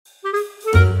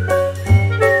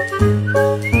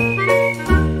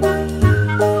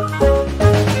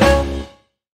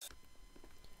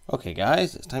Okay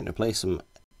guys, it's time to play some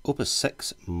Opus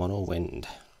 6 Mono Wind.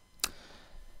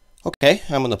 Okay,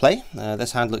 I'm on the play.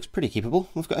 This hand looks pretty keepable.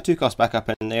 We've got a 2-cost backup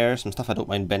in there, some stuff I don't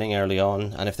mind binning early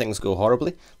on, and if things go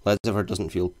horribly, Lesiver doesn't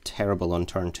feel terrible on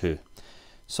turn 2.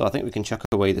 So I think we can chuck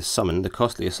away the summon, the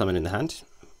costliest summon in the hand,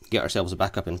 get ourselves a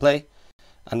backup in play,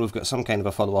 and we've got some kind of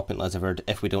a follow-up in Lesiver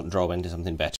if we don't draw into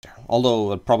something better.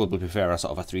 Although I'd probably prefer a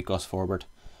sort of a 3-cost forward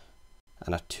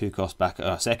and a 2-cost backup,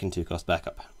 a second 2-cost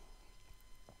backup.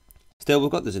 Still,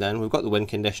 we've got the Zidane, we've got the win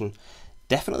condition.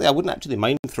 Definitely, I wouldn't actually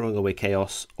mind throwing away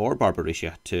Chaos or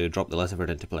Barbarisha to drop the Lesiver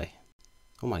into play.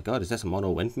 Oh my god, is this a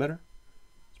mono wind mirror?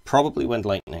 It's probably Wind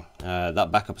Lightning.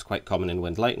 That backup is quite common in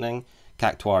Wind Lightning.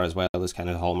 Cactuar as well is kind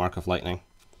of a hallmark of Lightning.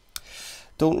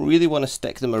 Don't really want to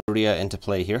stick the Maria into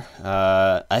play here.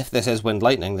 If this is Wind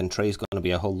Lightning, then Trey's going to be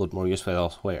a whole load more useful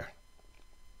elsewhere.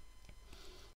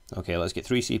 Okay, let's get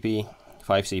 3 CP.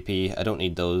 5 CP, I don't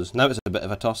need those. Now it's a bit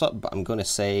of a toss-up, but I'm going to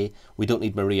say we don't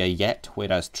need Maria yet,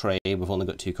 whereas Trey, we've only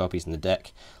got 2 copies in the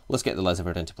deck. Let's get the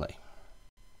Lesiver into play.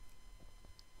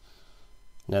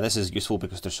 Now this is useful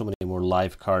because there's so many more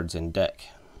live cards in deck.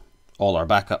 All our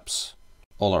backups,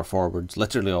 all our forwards,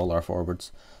 literally all our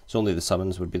forwards. So only the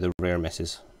summons would be the rare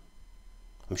misses.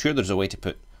 I'm sure there's a way to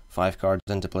put 5 cards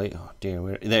into play. Oh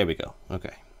dear, there we go,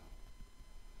 okay.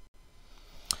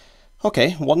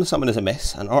 Okay, one summon is a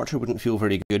miss, and Archer wouldn't feel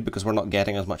very good because we're not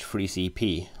getting as much free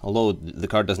CP. Although the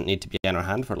card doesn't need to be in our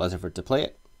hand for Lesiver to play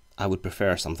it, I would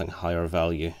prefer something higher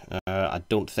value. I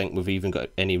don't think we've even got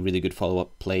any really good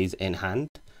follow-up plays in hand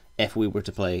if we were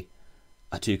to play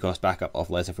a 2-cost backup off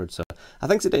Lesiver, so I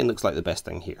think Zidane looks like the best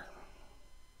thing here.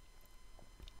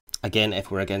 Again, if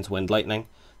we're against Wind Lightning,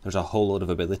 there's a whole load of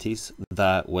abilities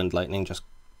that Wind Lightning just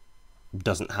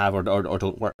doesn't have or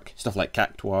don't work. Stuff like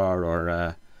Cactuar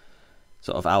or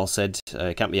sort of Alcid,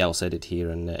 can't be Alcided here,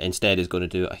 and instead is going to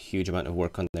do a huge amount of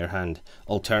work on their hand.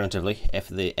 Alternatively, if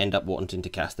they end up wanting to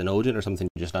cast an Odin or something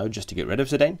just now just to get rid of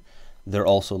Zidane, they're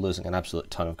also losing an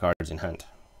absolute ton of cards in hand.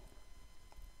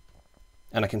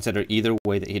 And I consider either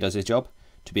way that he does his job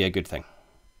to be a good thing.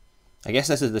 I guess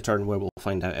this is the turn where we'll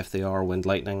find out if they are Wind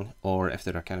Lightning or if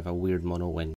they're a kind of a weird mono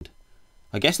wind.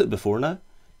 I guess that before now,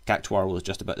 Cactuar was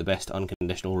just about the best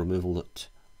unconditional removal that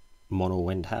mono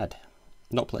wind had.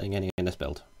 Not playing any in this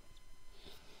build.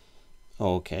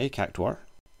 Okay, Cactuar.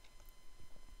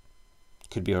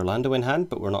 Could be Orlando in hand,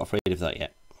 but we're not afraid of that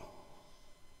yet.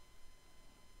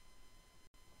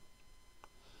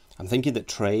 I'm thinking that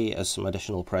Trey has some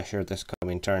additional pressure this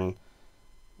coming turn.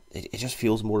 It just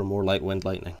feels more and more like Wind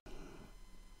Lightning.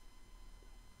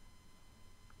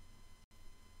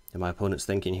 And my opponent's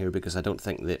thinking here because I don't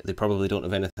think they probably don't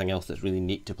have anything else that's really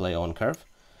neat to play on curve.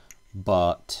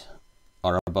 But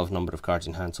are above number of cards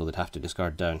in hand, so they'd have to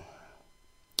discard down.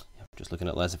 Just looking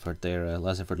at Lesiver there,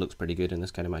 Lesiver looks pretty good in this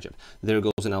kind of matchup. There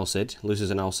goes an Alcid, loses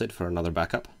an Alcid for another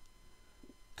backup.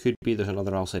 Could be there's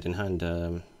another Alcid in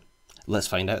hand. Let's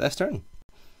find out this turn.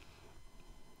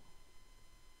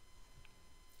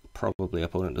 Probably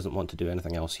opponent doesn't want to do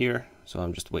anything else here, so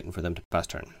I'm just waiting for them to pass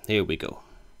turn. Here we go.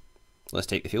 Let's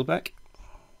take the field back.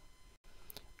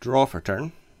 Draw for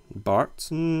turn.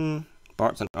 Bart's and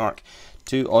Arc.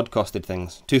 2 odd-costed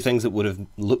things. 2 things that would have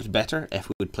looked better if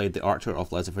we had played the Archer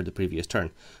off Lesiver the previous turn.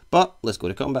 But let's go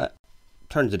to combat.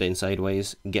 Turn Zidane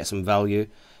sideways, get some value.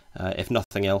 If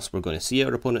nothing else, we're going to see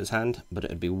our opponent's hand, but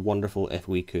it would be wonderful if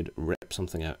we could rip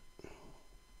something out.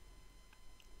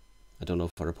 I don't know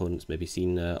if our opponent's maybe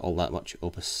seen all that much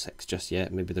Opus 6 just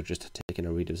yet. Maybe they're just taking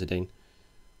a read of Zidane.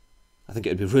 I think it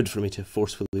would be rude for me to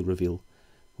forcefully reveal.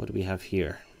 What do we have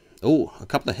here? Oh, a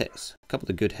couple of hits. A couple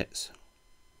of good hits.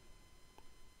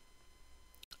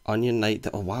 Onion Knight,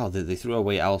 oh wow, they threw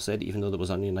away Alcid even though there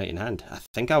was Onion Knight in hand. I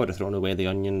think I would have thrown away the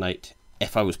Onion Knight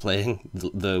if I was playing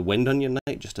the Wind Onion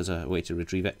Knight, just as a way to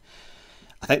retrieve it.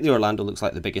 I think the Orlando looks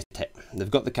like the biggest hit. They've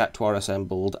got the Cactuar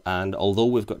assembled, and although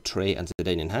we've got Trey and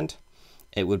Zidane in hand,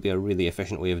 it would be a really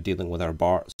efficient way of dealing with our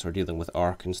Barts or dealing with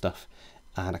Arc and stuff,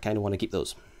 and I kind of want to keep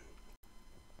those.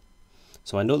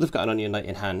 So I know they've got an Onion Knight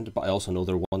in hand, but I also know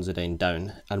they're 1 Zidane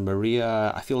down. And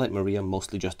Maria, I feel like Maria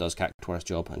mostly just does Cactuar's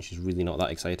job, and she's really not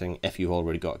that exciting if you've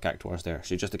already got Cactuars there.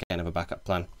 She's just a kind of a backup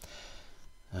plan.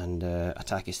 And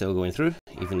attack is still going through,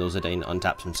 even though Zidane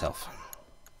untaps himself.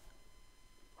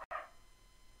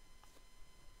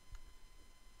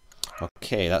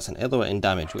 Okay, that's an Eloa in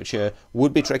damage, which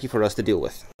would be tricky for us to deal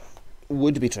with.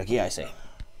 Would be tricky, I say.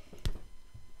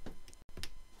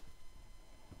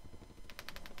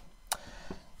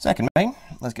 Second main,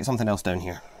 let's get something else down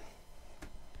here.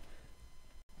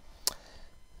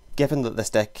 Given that this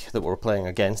deck that we're playing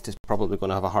against is probably going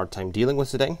to have a hard time dealing with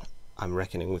Zidane, I'm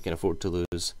reckoning we can afford to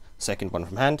lose second one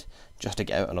from hand just to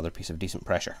get out another piece of decent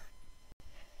pressure.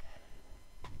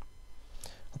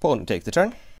 Opponent takes the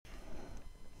turn.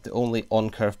 The only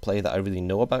on-curve play that I really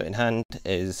know about in hand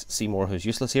is Seymour, who's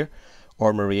useless here,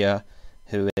 or Maria,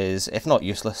 who is, if not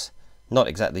useless, not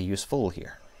exactly useful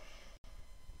here.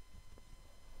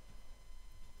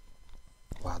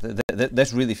 Wow,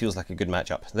 this really feels like a good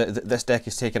matchup. This deck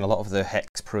is taking a lot of the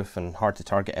hex-proof and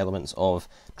hard-to-target elements of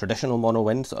traditional mono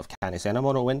wind, sort of Canicena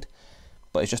mono wind,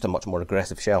 but it's just a much more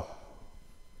aggressive shell.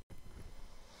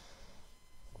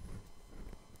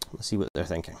 Let's see what they're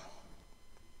thinking.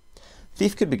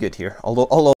 Thief could be good here,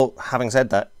 although having said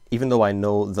that, even though I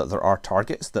know that there are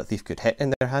targets that Thief could hit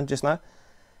in their hand just now,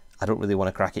 I don't really want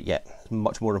to crack it yet. It's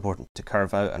much more important to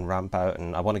curve out and ramp out,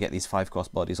 and I want to get these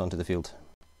 5-cost bodies onto the field.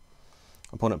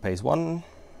 Opponent pays 1.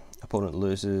 Opponent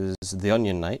loses the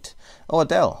Onion Knight. Oh,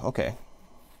 Adele, okay.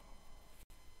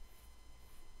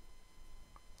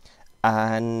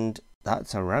 And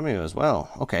that's a Ramu as well.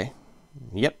 Okay.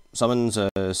 Yep, summons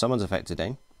affected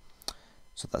Dane.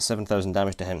 So that's 7,000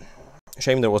 damage to him.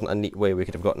 Shame there wasn't a neat way we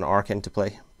could have gotten Arc into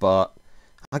play, but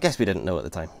I guess we didn't know at the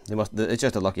time. It's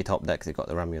just a lucky top deck they got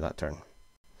the Ramu that turn.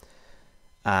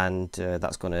 And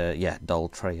that's going to, yeah, dull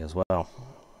Trey as well.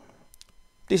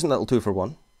 Decent little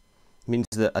 2-for-1. Means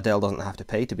that Adele doesn't have to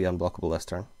pay to be unblockable this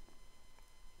turn.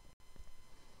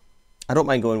 I don't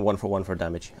mind going 1-for-1 for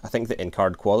damage. I think that in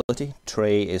card quality,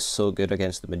 Trey is so good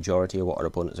against the majority of what our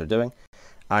opponents are doing.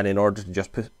 And in order to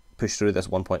just push through this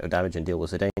 1 point of damage and deal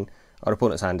with Zidane, our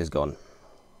opponent's hand is gone.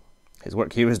 His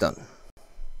work here is done.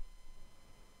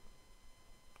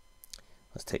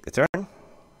 Let's take the turn.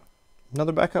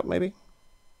 Another backup, maybe?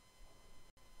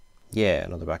 Yeah,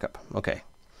 another backup. Okay.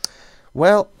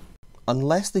 Well,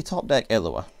 unless they top deck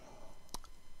Eloa,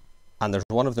 and there's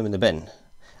one of them in the bin,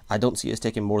 I don't see us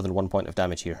taking more than 1 point of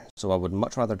damage here. So I would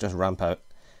much rather just ramp out.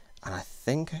 And I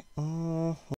think...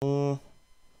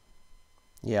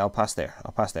 yeah, I'll pass there.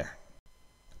 I'll pass there.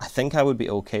 I think I would be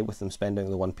okay with them spending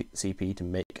the 1 CP to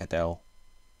make Adele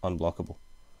unblockable.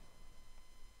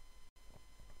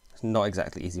 It's not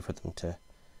exactly easy for them to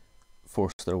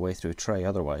force their way through Trey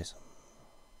otherwise.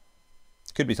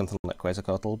 Could be something like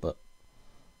Quetzalcoatl, but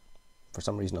for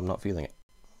some reason I'm not feeling it.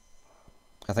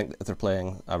 I think that if they're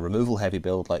playing a removal heavy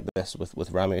build like this with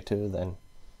Ramu too, then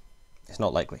it's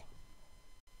not likely.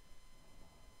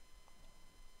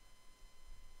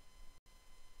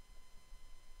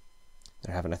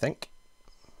 They're having a think.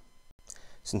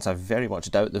 Since I very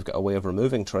much doubt they've got a way of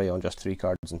removing Trey on just 3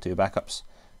 cards and 2 backups,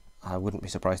 I wouldn't be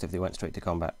surprised if they went straight to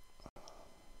combat.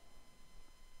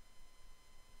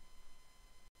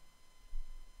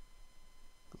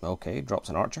 Okay, drops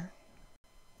an Archer.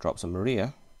 Drops a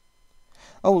Maria.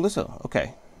 Oh, Lusso.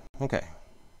 Okay. Okay.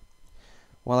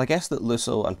 Well, I guess that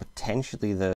Lusso and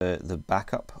potentially the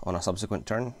backup on a subsequent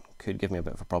turn could give me a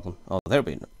bit of a problem. Oh, there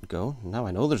we go. Now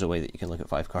I know there's a way that you can look at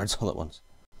 5 cards all at once.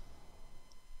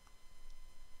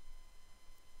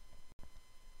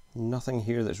 Nothing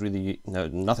here that's really... No,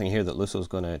 nothing here that Lusso's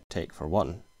going to take for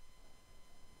 1.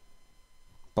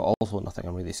 But also nothing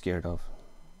I'm really scared of.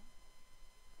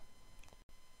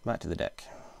 Back to the deck.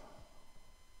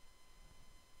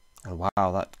 And wow,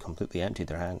 that completely emptied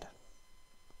their hand.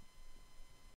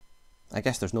 I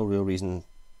guess there's no real reason...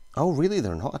 Oh, really?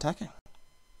 They're not attacking?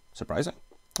 Surprising.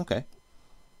 Okay.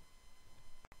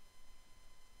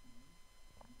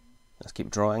 Let's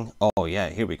keep drawing. Oh yeah,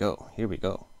 here we go. Here we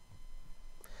go.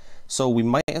 So we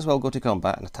might as well go to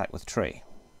combat and attack with Trey,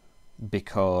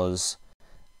 because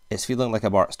it's feeling like a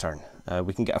Bart's turn.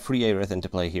 We can get a free Aerith into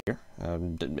play here.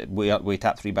 We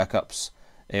tap 3 backups,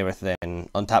 Aerith then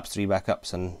untaps 3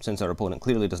 backups, and since our opponent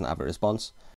clearly doesn't have a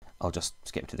response, I'll just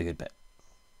skip to the good bit.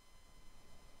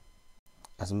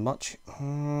 As much...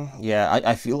 yeah,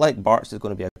 I feel like Bart's is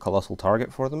going to be a colossal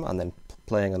target for them, and then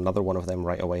playing another one of them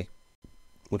right away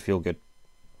would feel good.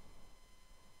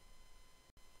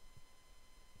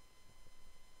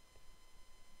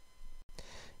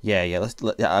 Yeah.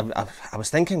 I was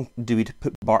thinking, do we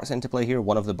put Bart's into play here,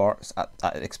 one of the Bart's at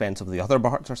the expense of the other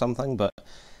Bart's or something? But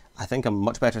I think a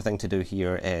much better thing to do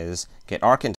here is get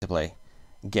Arc into play,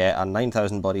 get a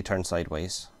 9,000 body turn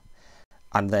sideways,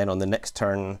 and then on the next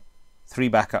turn, 3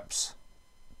 backups,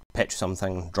 pitch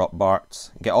something, drop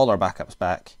Bart's, get all our backups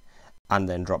back, and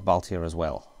then drop Baltier as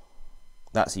well.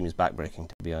 That seems backbreaking,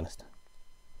 to be honest.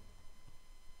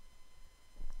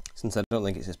 Since I don't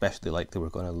think it's especially likely we're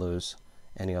going to lose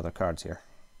any other cards here.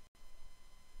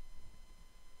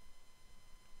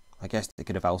 I guess they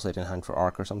could have Alcide in hand for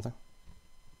Arc or something.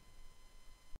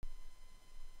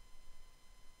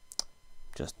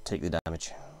 Just take the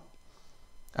damage.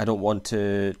 I don't want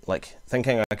to, like,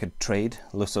 thinking I could trade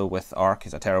Lusso with Arc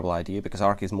is a terrible idea, because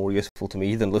Arc is more useful to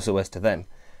me than Lusso is to them.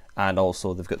 And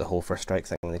also they've got the whole first strike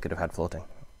thing they could have had floating.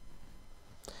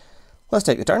 Let's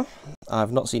take the turn.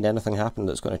 I've not seen anything happen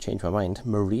that's going to change my mind.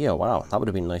 Maria, wow, that would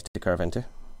have been nice to curve into.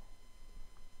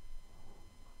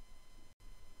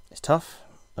 It's tough.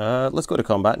 Let's go to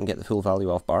combat and get the full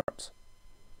value off Bart's.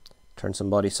 Turn some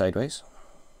bodies sideways.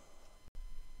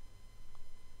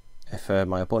 If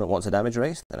my opponent wants a damage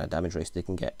race, then a damage race they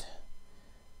can get.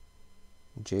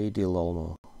 J.D.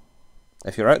 Lolmo.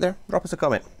 If you're out there, drop us a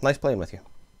comment. Nice playing with you.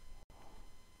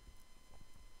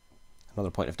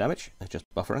 Another point of damage. It's just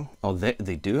buffering. Oh,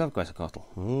 they do have Quetzalcoatl.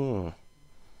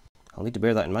 I'll need to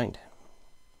bear that in mind.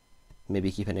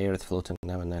 Maybe keep an Aerith floating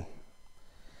now and then.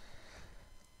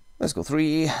 Let's go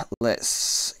 3.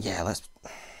 Let's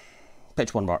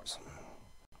pitch 1 Bart's.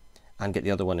 And get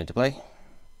the other one into play.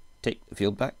 Take the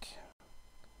field back.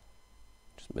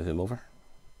 Just move him over.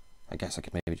 I guess I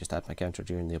could maybe just add my counter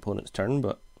during the opponent's turn,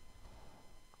 but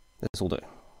this will do.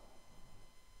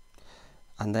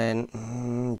 And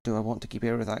then, do I want to keep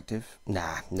Aerith active?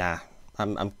 Nah.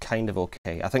 I'm kind of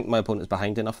okay. I think my opponent's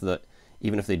behind enough that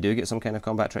even if they do get some kind of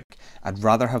combat trick, I'd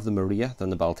rather have the Maria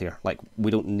than the Baltier. Like, we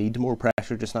don't need more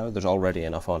pressure just now. There's already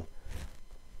enough on.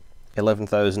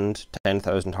 11,000,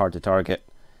 10,000 hard to target,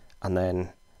 and then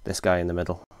this guy in the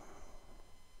middle.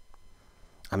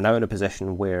 I'm now in a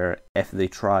position where if they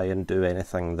try and do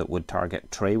anything that would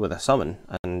target Trey with a summon,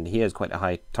 and he has quite a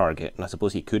high target, and I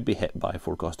suppose he could be hit by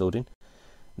 4-cost Odin,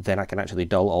 then I can actually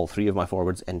dull all 3 of my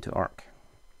forwards into arc.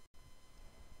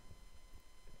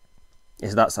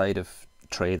 It's that side of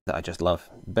Trey that I just love.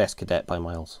 Best cadet by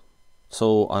miles.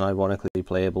 So unironically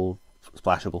playable,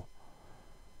 splashable.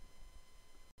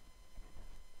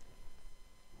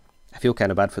 I feel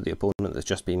kind of bad for the opponent that's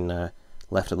just been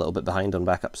left a little bit behind on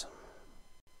backups.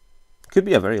 Could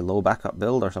be a very low backup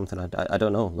build or something, I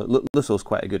don't know. Lusso's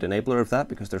quite a good enabler of that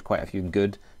because there's quite a few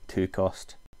good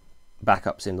 2-cost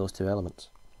backups in those 2 elements.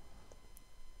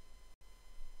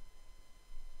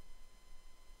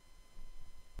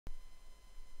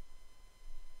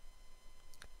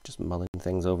 Just mulling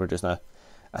things over just now.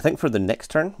 I think for the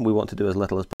next turn we want to do as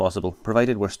little as possible,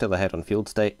 provided we're still ahead on field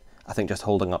state. I think just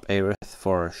holding up Aerith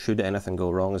for should anything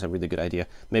go wrong is a really good idea.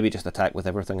 Maybe just attack with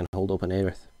everything and hold open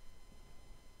Aerith.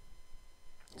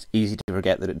 It's easy to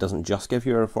forget that it doesn't just give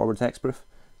you a forward hexproof.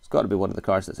 It's got to be one of the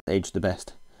cards that's aged the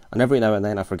best. And every now and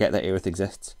then I forget that Aerith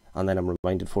exists, and then I'm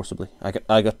reminded forcibly.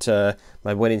 I got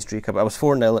my winning streak up. I was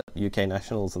 4-0 at UK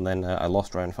Nationals, and then I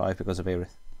lost round 5 because of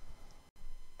Aerith.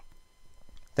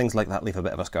 Things like that leave a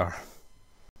bit of a scar.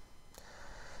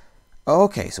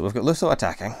 Okay, so we've got Lusso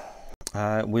attacking.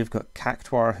 We've got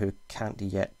Cactuar who can't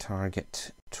yet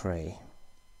target Trey.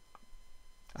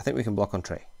 I think we can block on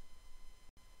Trey.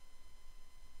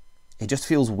 It just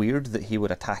feels weird that he would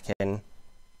attack in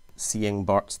seeing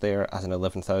Bart's there as an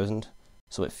 11,000.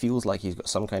 So it feels like he's got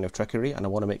some kind of trickery, and I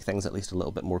want to make things at least a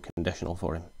little bit more conditional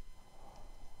for him.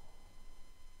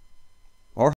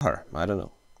 Or her, I don't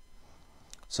know.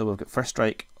 So we've got first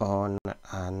strike on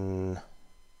an...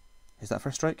 Is that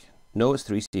first strike? No, it's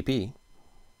 3 CP.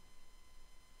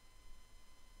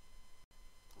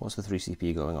 What's the 3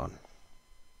 CP going on?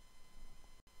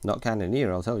 Not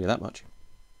Cannoneer, I'll tell you that much.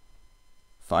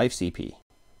 5 CP.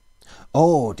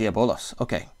 Oh, Diabolos.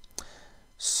 Okay.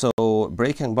 So,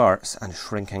 breaking Bart's and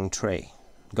shrinking Trey.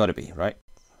 Gotta be, right?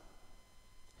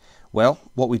 Well,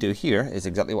 what we do here is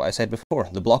exactly what I said before.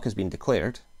 The block has been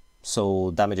declared,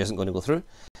 so damage isn't going to go through.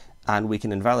 And we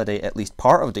can invalidate at least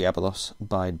part of Diabolos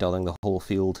by dulling the whole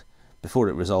field before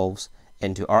it resolves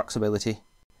into Arc's ability.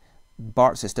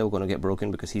 Bart's is still going to get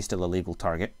broken because he's still a legal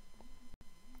target.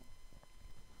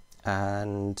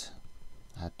 And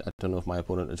I don't know if my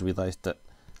opponent has realised that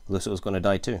Lusso is going to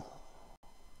die too.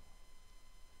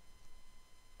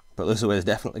 But Lusso is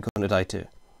definitely going to die too.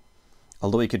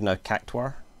 Although he could now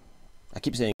Cactuar. I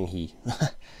keep saying he.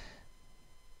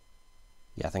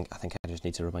 Yeah, I think I just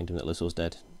need to remind him that Lusso's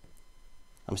dead.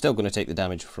 I'm still going to take the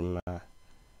damage from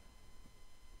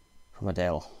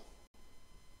Adele.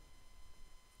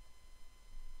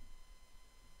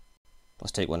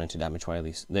 Let's take 1 into damage while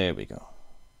he's... There we go.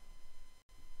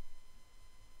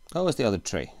 Oh, it's the other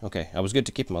Trey. Okay, I was good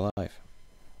to keep him alive.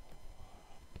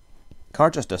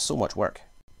 Card just does so much work.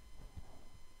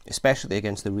 Especially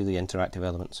against the really interactive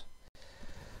elements.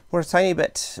 We're a tiny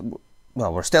bit...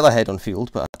 Well, we're still ahead on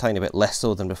field, but a tiny bit less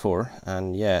so than before.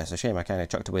 And yeah, it's a shame I kind of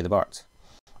chucked away the Barts.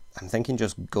 I'm thinking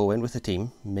just go in with the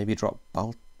team, maybe drop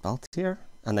Baltier,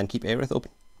 and then keep Aerith open.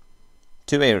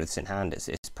 2 Aeriths in hand,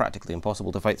 it's practically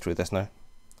impossible to fight through this now.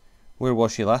 Where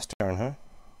was she last turn, huh?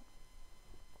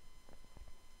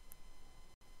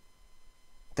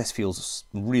 This feels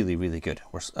really, really good.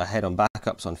 We're ahead on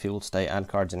backups on field state and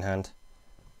cards in hand.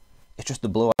 It's just the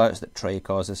blowouts that Trey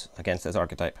causes against this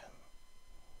archetype.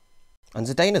 And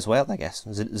Zidane as well, I guess.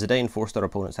 Zidane forced our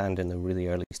opponent's hand in the really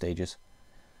early stages.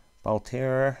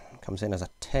 Baltier comes in as a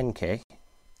 10k.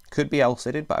 Could be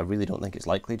Alcided, but I really don't think it's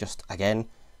likely. Just, again,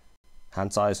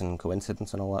 hand size and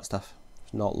coincidence and all that stuff.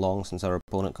 It's not long since our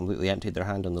opponent completely emptied their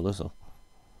hand on the Luso.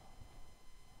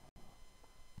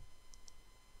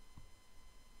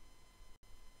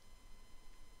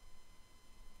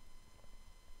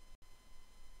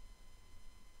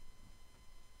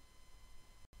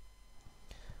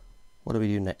 What do we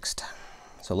do next?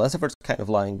 So Lesiverd's kind of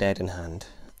lying dead in hand,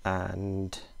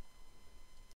 and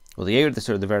well, the Air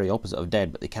are the very opposite of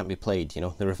dead, but they can't be played. You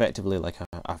know, they're effectively like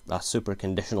a super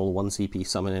conditional 1 CP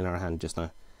summon in our hand just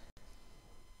now.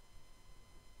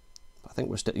 I think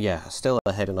we're still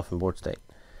ahead enough in board state.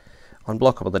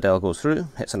 Unblockable, the Del goes through,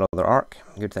 hits another Arc.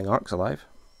 Good thing Arc's alive.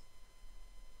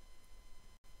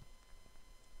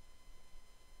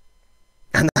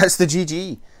 And that's the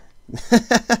GG.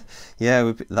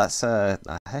 Yeah, that's a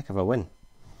heck of a win.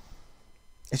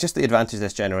 It's just the advantage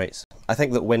this generates. I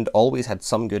think that Wind always had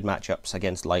some good matchups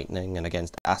against Lightning and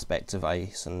against aspects of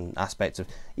Ice and aspects of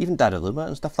even Dadaluma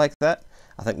and stuff like that.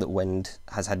 I think that Wind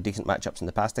has had decent matchups in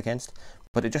the past against,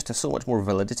 but it just has so much more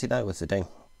validity now with Zidane.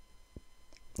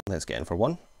 Let's get in for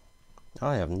one.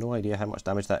 I have no idea how much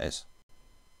damage that is.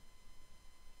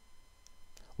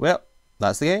 Well,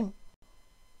 that's the game.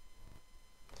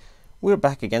 We're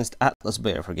back against Atlas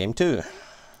Bear for game 2.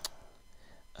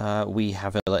 We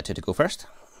have elected to go first.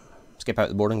 Skip out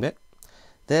the boarding bit.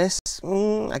 This,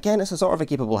 again, it's a sort of a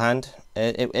keepable hand.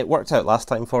 It worked out last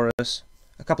time for us.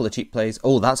 A couple of cheap plays.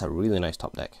 Oh, that's a really nice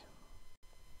top deck.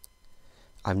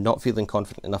 I'm not feeling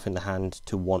confident enough in the hand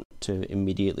to want to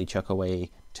immediately chuck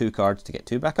away 2 cards to get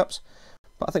 2 backups.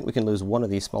 But I think we can lose one of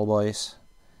these small boys,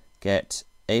 get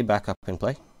a backup in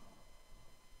play,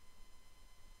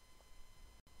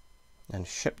 and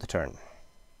ship the turn.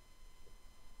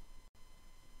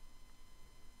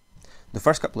 The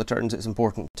first couple of turns, it's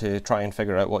important to try and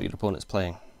figure out what your opponent's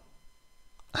playing.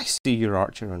 I see your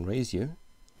Archer and raise you.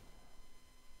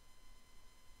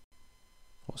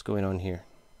 What's going on here?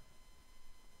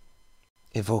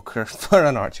 Evoker for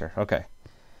an Archer, okay.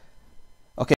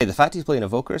 Okay, the fact he's playing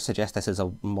Evoker suggests this is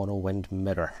a mono Wind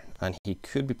mirror, and he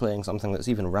could be playing something that's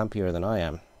even rampier than I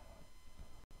am.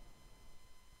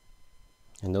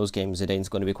 In those games, Zidane's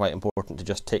going to be quite important to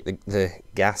just take the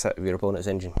gas out of your opponent's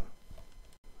engine.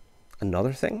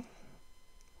 Another thing,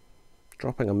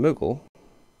 dropping a Moogle.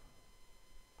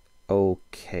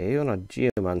 Okay, on a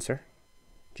Geomancer.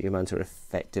 Geomancer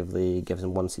effectively gives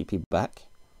him 1 CP back.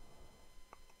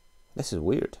 This is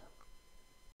weird.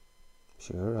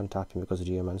 Sure, untapping because of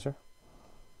Geomancer.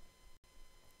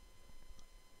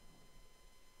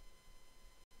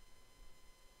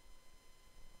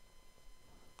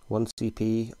 One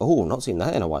CP. Oh, not seen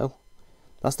that in a while.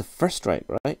 That's the first strike,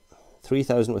 right?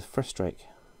 3,000 with first strike.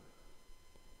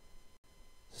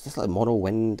 Is this like mono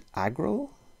Wind aggro?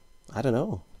 I don't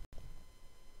know.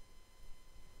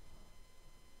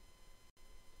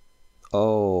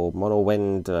 Oh, mono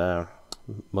Wind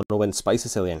Spice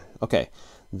Sicilian. Okay,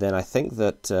 then I think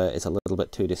that it's a little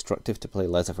bit too destructive to play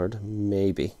Lesiverd.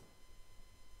 Maybe.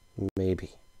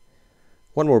 Maybe.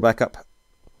 One more backup.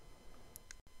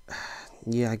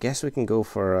 Yeah, I guess we can go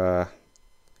for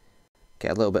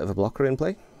get a little bit of a blocker in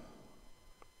play.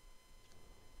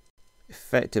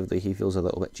 Effectively, he feels a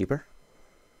little bit cheaper.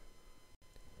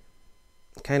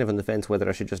 Kind of on the fence whether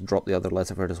I should just drop the other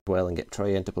Lesiverd as well and get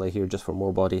Trey into play here just for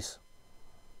more bodies.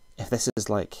 If this is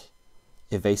like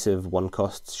evasive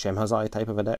 1-cost Shemhazai type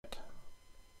of a deck.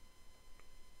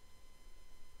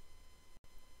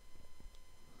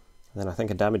 Then I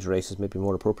think a damage race is maybe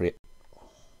more appropriate.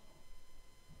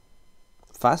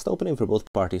 Fast opening for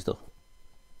both parties though.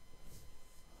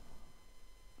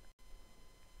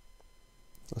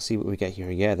 Let's see what we get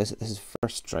here. Yeah, this is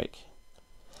first strike.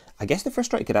 I guess the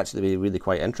first strike could actually be really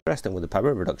quite interesting with the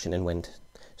power reduction in Wind.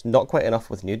 It's not quite enough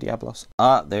with New Diablos.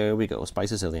 Ah, there we go, Spice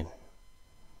Sicilian.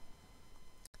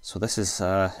 So this is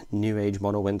New Age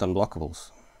Mono Wind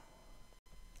Unblockables.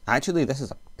 Actually, this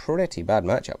is a pretty bad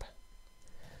matchup.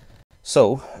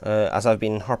 So, as I've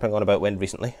been harping on about Wind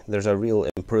recently, there's a real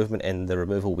improvement in the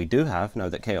removal we do have now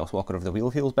that Chaos Walker of the Wheel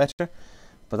feels better.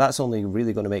 But that's only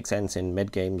really going to make sense in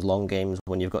mid-games, long games,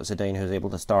 when you've got Zidane who's able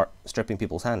to start stripping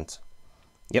people's hands.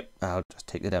 Yep, I'll just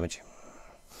take the damage.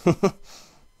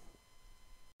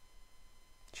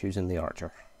 Choosing the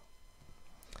Archer.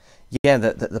 Yeah,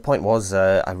 the point was,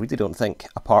 I really don't think,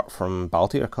 apart from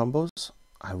Baltier combos,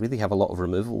 I really have a lot of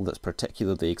removal that's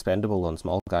particularly expendable on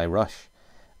Small Guy Rush.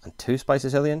 And 2 Spice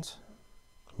Sicilians?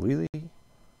 Really?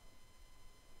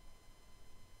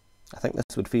 I think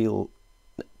this would feel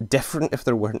different if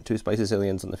there weren't two Spices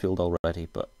Aliens in the field already,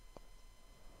 but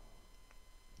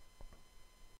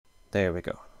there we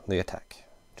go. The attack.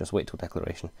 Just wait till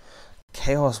declaration.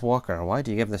 Chaos Walker, why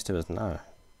do you give this to us now?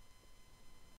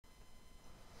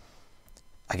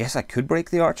 I guess I could break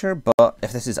the Archer, but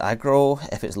if this is aggro,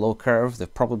 if it's low curve,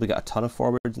 they've probably got a ton of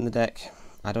forwards in the deck.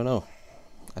 I don't know.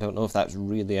 I don't know if that's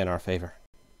really in our favour.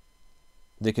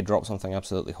 They could drop something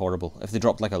absolutely horrible. If they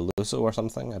dropped like a Luso or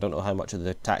something, I don't know how much of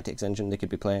the tactics engine they could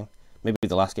be playing. Maybe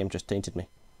the last game just tainted me.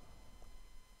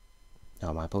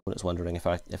 Oh, my opponent's wondering if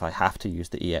I have to use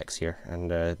the EX here,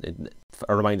 and a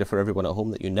reminder for everyone at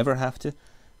home that you never have to,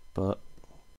 but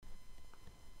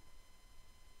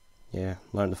yeah,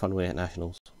 learn the fun way at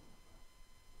Nationals.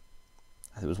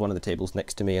 It was one of the tables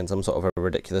next to me in some sort of a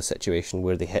ridiculous situation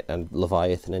where they hit a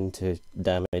Leviathan into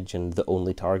damage and the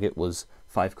only target was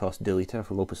 5-cost Deleter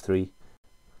from Opus 3.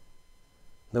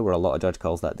 There were a lot of judge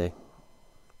calls that day.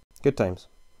 Good times.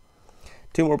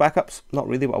 2 more backups, not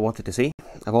really what I wanted to see.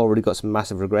 I've already got some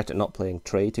massive regret at not playing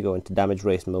Trey to go into damage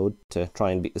race mode to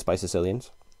try and beat the Spices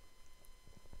Aliens.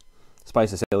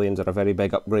 Spices Aliens are a very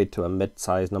big upgrade to a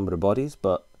mid-sized number of bodies,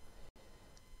 but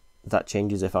that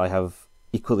changes if I have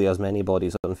equally as many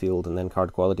bodies on field, and then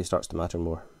card quality starts to matter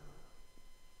more.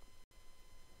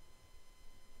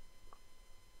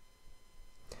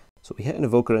 So we hit an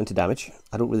Evoker into damage.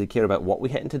 I don't really care about what we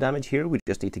hit into damage here, we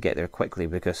just need to get there quickly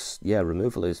because, yeah,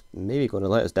 removal is maybe going to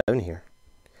let us down here.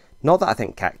 Not that I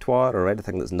think Cactuar or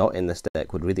anything that's not in this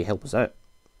deck would really help us out.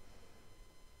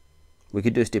 We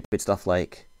could do stupid stuff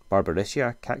like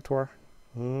Barbaricia, Cactuar.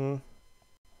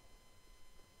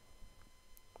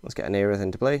 Let's get an Aerith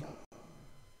into play.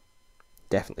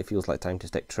 Definitely feels like time to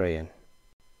stick Trey in.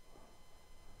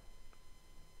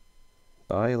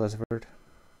 Bye, Lizard.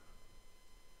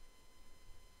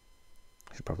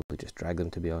 Should probably just drag them,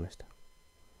 to be honest.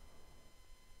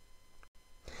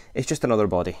 It's just another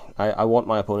body. I want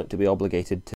my opponent to be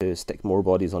obligated to stick more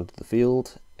bodies onto the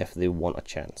field if they want a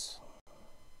chance.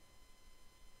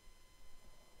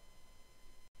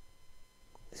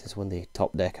 This is when they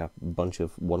top deck a bunch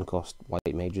of 1-cost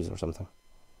white mages or something.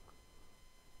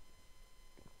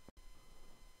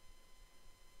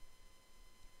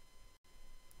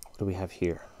 What do we have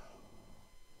here?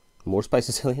 More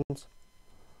Spices Aliens?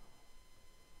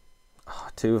 Oh,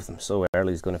 2 of them so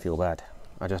early is going to feel bad.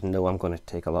 I just know I'm going to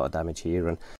take a lot of damage here,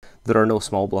 and there are no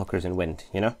small blockers in Wind,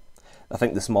 you know? I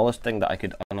think the smallest thing that I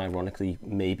could unironically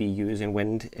maybe use in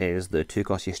Wind is the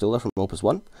 2-cost Y'shtola from Opus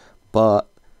 1, but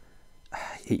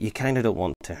you kind of don't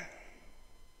want to.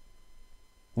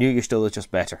 New Y'shtola is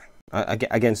just better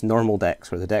against normal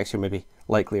decks, where the decks you're maybe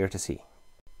likelier to see.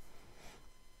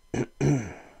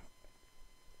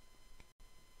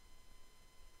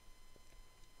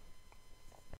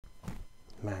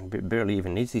 Man, barely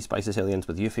even needs these Spices Aliens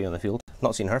with Yuffie on the field.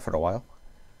 Not seen her for a while.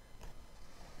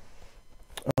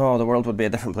 Oh, the world would be a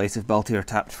different place if Baltier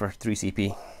tapped for 3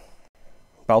 CP.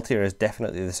 Baltier is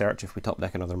definitely the search if we top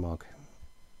deck another Mog.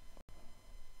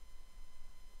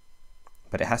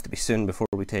 But it has to be soon before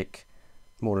we take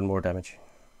more and more damage.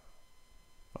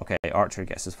 Okay, Archer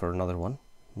gets us for another one.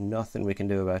 Nothing we can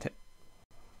do about it.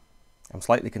 I'm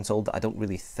slightly consoled that I don't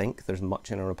really think there's much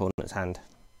in our opponent's hand.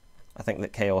 I think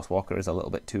that Chaos Walker is a little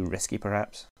bit too risky,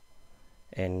 perhaps,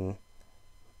 in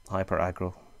hyper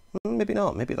aggro. Maybe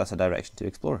not. Maybe that's a direction to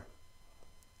explore.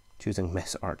 Choosing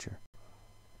Miss Archer.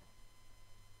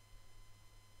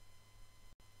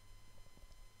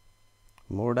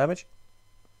 More damage.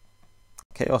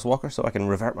 Chaos Walker, so I can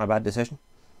revert my bad decision.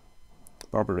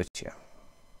 Barbaricia.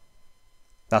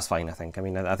 That's fine, I think. I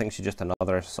mean, I think she's just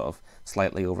another sort of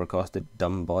slightly overcosted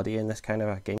dumb body in this kind of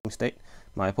a game state.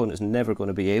 My opponent's never going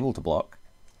to be able to block,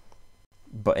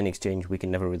 but in exchange we can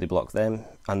never really block them,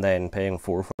 and then paying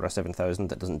 4 for a 7,000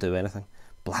 that doesn't do anything.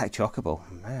 Black Chocobo,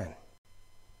 man.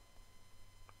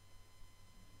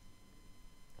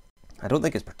 I don't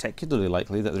think it's particularly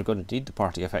likely that they're going to need the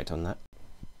party effect on that.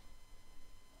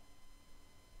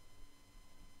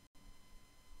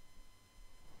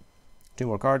 Two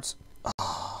more cards.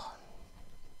 Oh,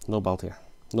 no Baltier.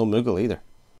 No Moogle either.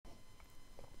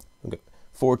 We've got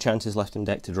 4 chances left in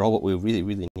deck to draw what we really,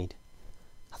 really need.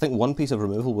 I think 1 piece of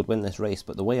removal would win this race,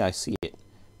 but the way I see it,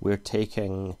 we're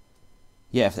taking...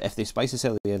 Yeah, if they Spices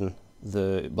Alien,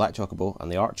 the Black Chocobo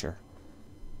and the Archer,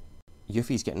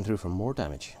 Yuffie's getting through for more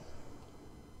damage.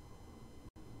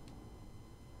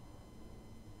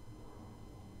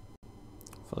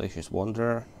 Fallacious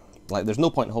Wanderer. Like, there's no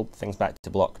point in holding things back to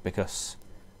block because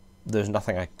there's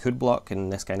nothing I could block in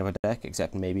this kind of a deck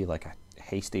except maybe like a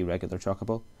hasty regular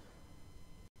Chocobo.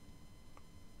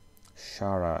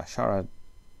 Shara,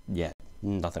 yeah,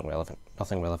 nothing relevant.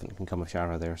 Nothing relevant can come of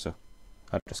Shara there, so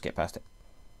I'd just skip past it.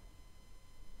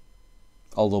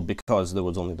 Although, because there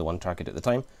was only the one target at the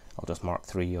time, I'll just mark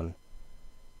 3 on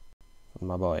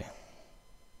my boy.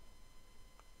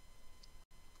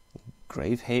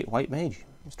 Grave Hate White Mage.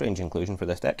 Strange inclusion for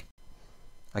this deck.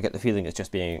 I get the feeling it's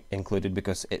just being included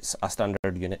because it's a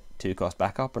standard unit 2-cost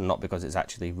backup and not because it's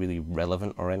actually really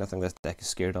relevant or anything this deck is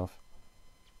scared of.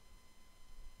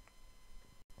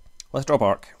 Let's drop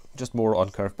Arc. Just more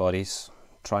on curved bodies.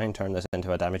 Try and turn this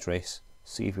into a damage race.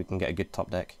 See if we can get a good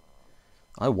top deck.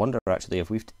 I wonder actually if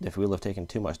we'll have taken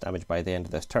too much damage by the end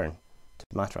of this turn to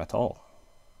matter at all.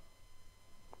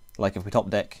 Like if we top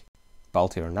deck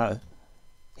Baltier now,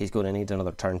 he's going to need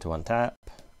another turn to untap.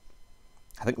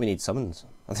 I think we need summons.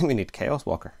 I think we need Chaos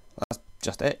Walker. That's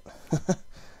just it.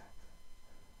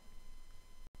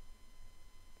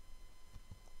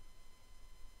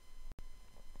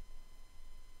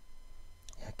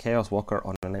 Yeah, Chaos Walker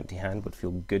on an empty hand would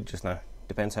feel good just now.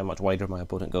 Depends how much wider my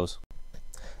opponent goes.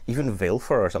 Even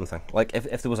Veilfor or something. Like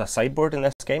if there was a sideboard in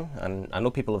this game, and I know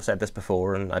people have said this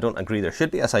before and I don't agree there should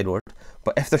be a sideboard,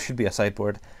 but if there should be a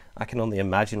sideboard, I can only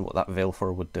imagine what that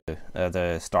Veilfor would do.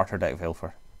 The starter deck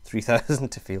Veilfor. 3000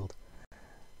 to field.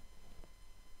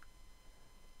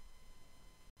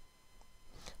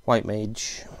 White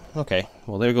Mage. Okay,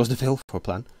 well there goes the Veilfor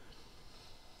plan.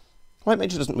 White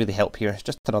Mage doesn't really help here. It's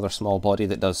just another small body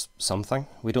that does something.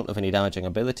 We don't have any damaging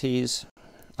abilities.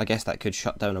 I guess that could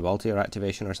shut down a Baltier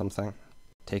activation or something.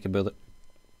 Take a bullet.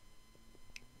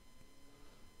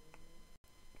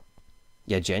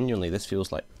 Yeah, genuinely this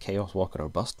feels like Chaos Walker or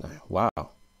bust now.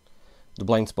 Wow. The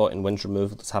blind spot in Wind's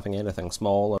Removal is having anything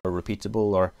small or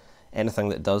repeatable or anything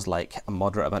that does like a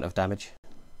moderate amount of damage.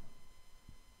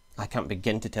 I can't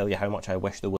begin to tell you how much I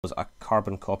wish there was a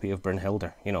carbon copy of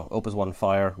Brynhildr. You know, Opus 1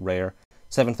 Fire, rare,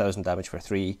 7,000 damage for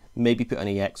 3, maybe put an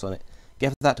EX on it.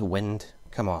 Give that to Wind,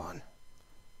 come on.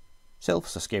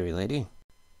 Sylph's a scary lady.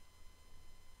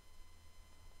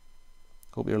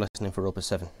 Hope you're listening for Opus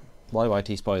 7.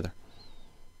 YYT spoiler.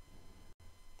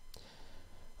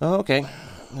 Okay,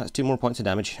 that's 2 more points of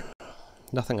damage.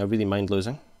 Nothing I really mind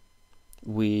losing.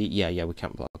 We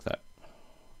can't block that.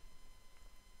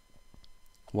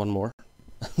 1 more.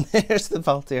 There's the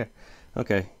Baltier.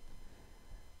 Okay.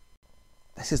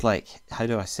 This is like, how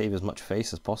do I save as much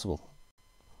face as possible?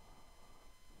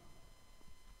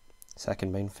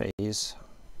 Second main phase.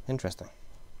 Interesting.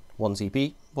 1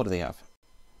 CP. What do they have?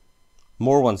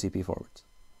 More 1 CP forwards.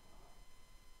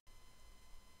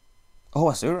 Oh,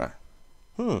 Asura.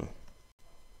 Do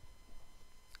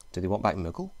they want back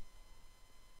Moogle?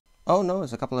 Oh no,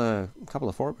 it's a couple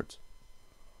of forwards.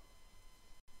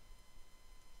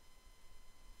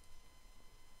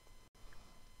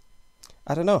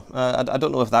 I don't know. I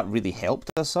don't know if that really helped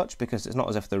as such, because it's not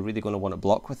as if they're really going to want to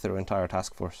block with their entire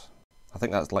task force. I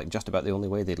think that's like just about the only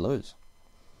way they'd lose.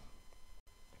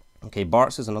 Okay,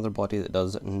 Bartz is another body that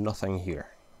does nothing here.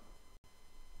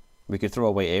 We could throw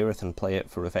away Aerith and play it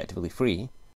for effectively free.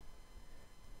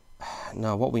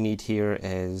 Now what we need here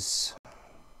is...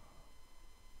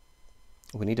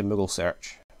 we need a Moogle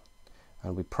search.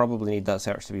 And we probably need that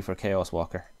search to be for Chaos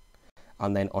Walker.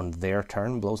 And then on their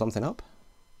turn blow something up.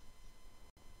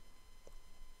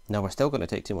 Now we're still going to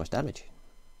take too much damage.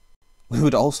 We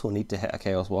would also need to hit a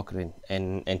Chaos Walker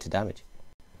into damage.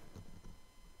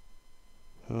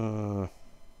 There's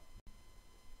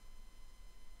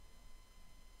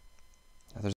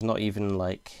not even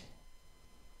like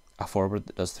a forward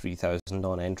that does 3000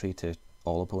 on entry to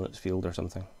all opponents' field or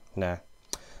something. Nah.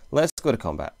 Let's go to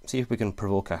combat. See if we can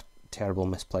provoke a terrible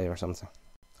misplay or something.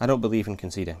 I don't believe in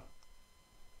conceding.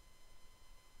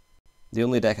 The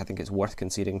only deck I think it's worth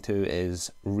conceding to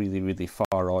is really, really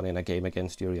far on in a game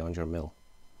against Yuri on your mill.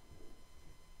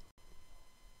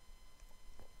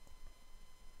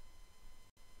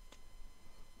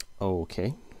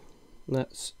 Okay,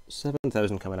 that's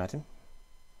 7,000 coming at him.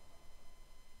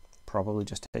 Probably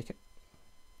just take it.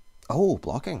 Oh,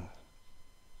 blocking.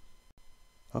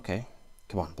 Okay,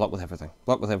 come on, block with everything.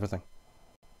 Block with everything.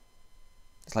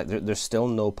 It's like there's still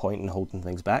no point in holding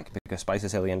things back, because Spy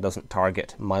Sicilian doesn't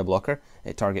target my blocker.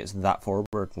 It targets that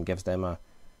forward and gives them a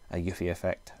Yuffie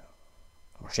effect.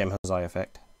 Or Shemhazai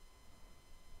effect.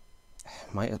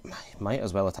 Might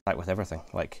as well attack with everything.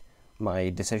 Like, my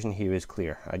decision here is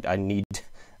clear. I need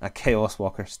a Chaos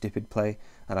Walker stupid play,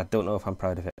 and I don't know if I'm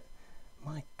proud of it.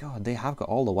 My god, they have got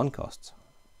all the 1 costs.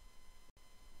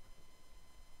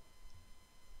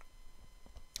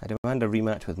 I demand a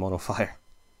rematch with Mono Fire.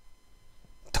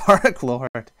 Dark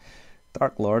Lord.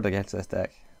 Dark Lord against this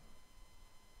deck.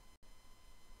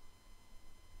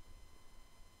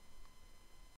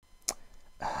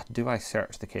 Do I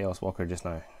search the Chaos Walker just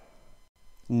now?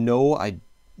 No, I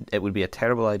it would be a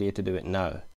terrible idea to do it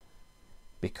now,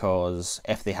 because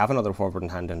if they have another forward in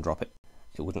hand and drop it,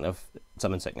 it wouldn't have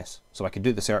Summon Sickness. So I could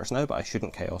do the search now, but I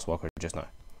shouldn't Chaos Walker just now.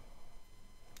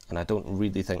 And I don't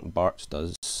really think Bart's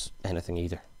does anything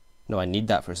either. No, I need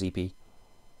that for CP.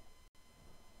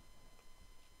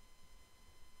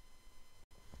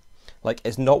 Like,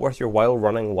 it's not worth your while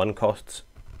running 1-costs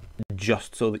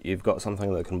just so that you've got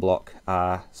something that can block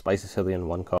a Spicy Sicilian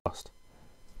 1-cost.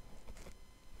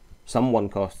 Some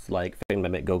 1-costs like Fane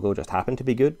Mimic Go-Go just happen to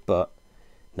be good, but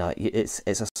no, it's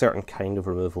a certain kind of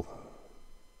removal.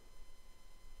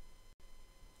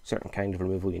 Certain kind of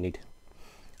removal you need.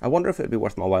 I wonder if it would be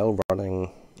worth my while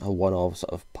running a one-of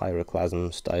sort of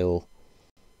Pyroclasm style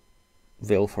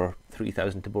Veil for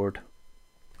 3000 to board.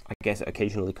 I guess it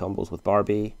occasionally combos with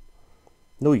Barbie.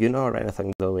 No Yuna or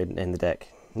anything though in the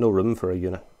deck. No room for a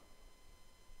Yuna.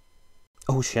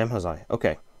 Oh, Shemhazai.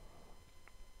 Okay.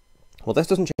 Well, this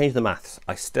doesn't change the maths.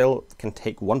 I still can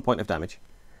take 1 point of damage.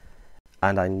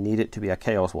 And I need it to be a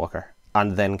Chaos Walker.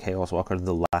 And then Chaos Walker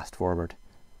the last forward.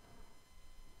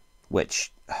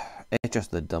 Which, it's just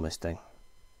the dumbest thing.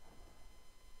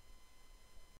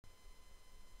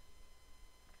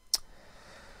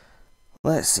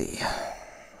 Let's see.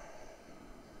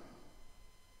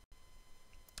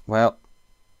 Well,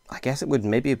 I guess it would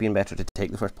maybe have been better to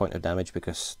take the first point of damage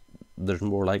because there's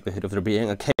more likelihood of there being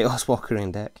a Chaos Walker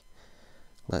in deck.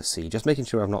 Let's see, just making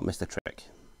sure I've not missed a trick.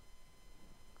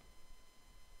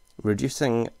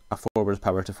 Reducing a forward's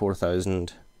power to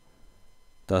 4000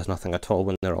 does nothing at all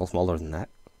when they're all smaller than that.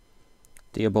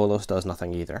 Diabolos does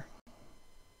nothing either.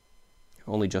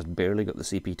 Only just barely got the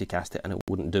CP to cast it and it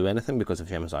wouldn't do anything because of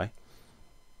Shemazai.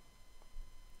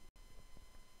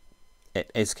 It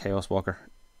is Chaos Walker.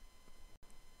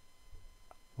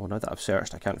 Well, now that I've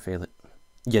searched, I can't fail it.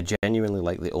 Yeah, genuinely,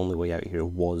 like, the only way out here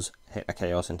was hit a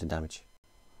Chaos into damage.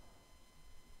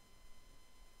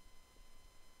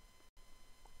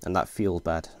 And that feels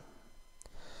bad.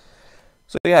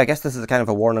 So yeah, I guess this is a kind of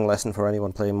a warning lesson for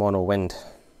anyone playing Mono Wind.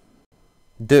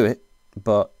 Do it,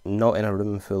 but not in a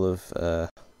room full of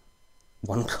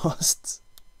 1-costs.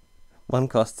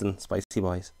 1-costs and spicy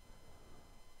boys.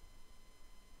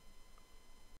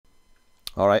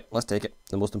 Alright, let's take it.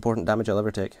 The most important damage I'll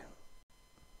ever take.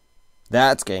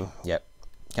 That's game. Yep.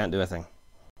 Can't do a thing.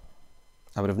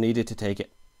 I would have needed to take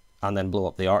it and then blow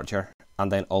up the Archer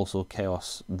and then also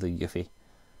Chaos the Yuffie.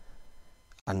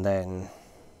 And then,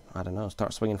 I don't know,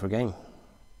 start swinging for game.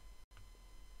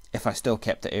 If I still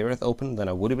kept the Aerith open, then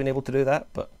I would have been able to do that,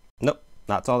 but nope,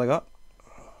 that's all I got.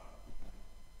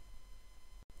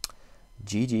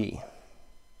 GG.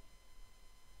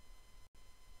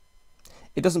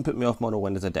 It doesn't put me off Mono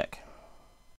Wind as a deck.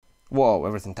 Whoa,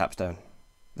 everything taps down.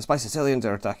 The Spicy Sicilians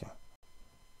are attacking.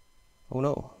 Oh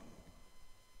no.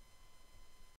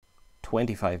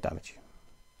 25 damage.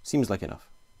 Seems like enough.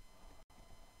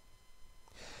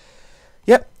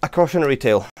 Yep, a cautionary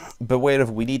tale. Beware of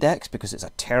weedy decks because it's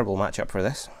a terrible matchup for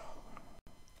this.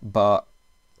 But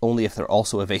only if they're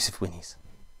also evasive winnies.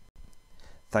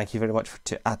 Thank you very much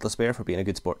to Atlas Bear for being a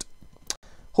good sport.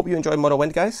 Hope you enjoyed Mono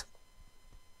Wind, guys.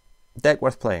 Deck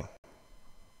worth playing.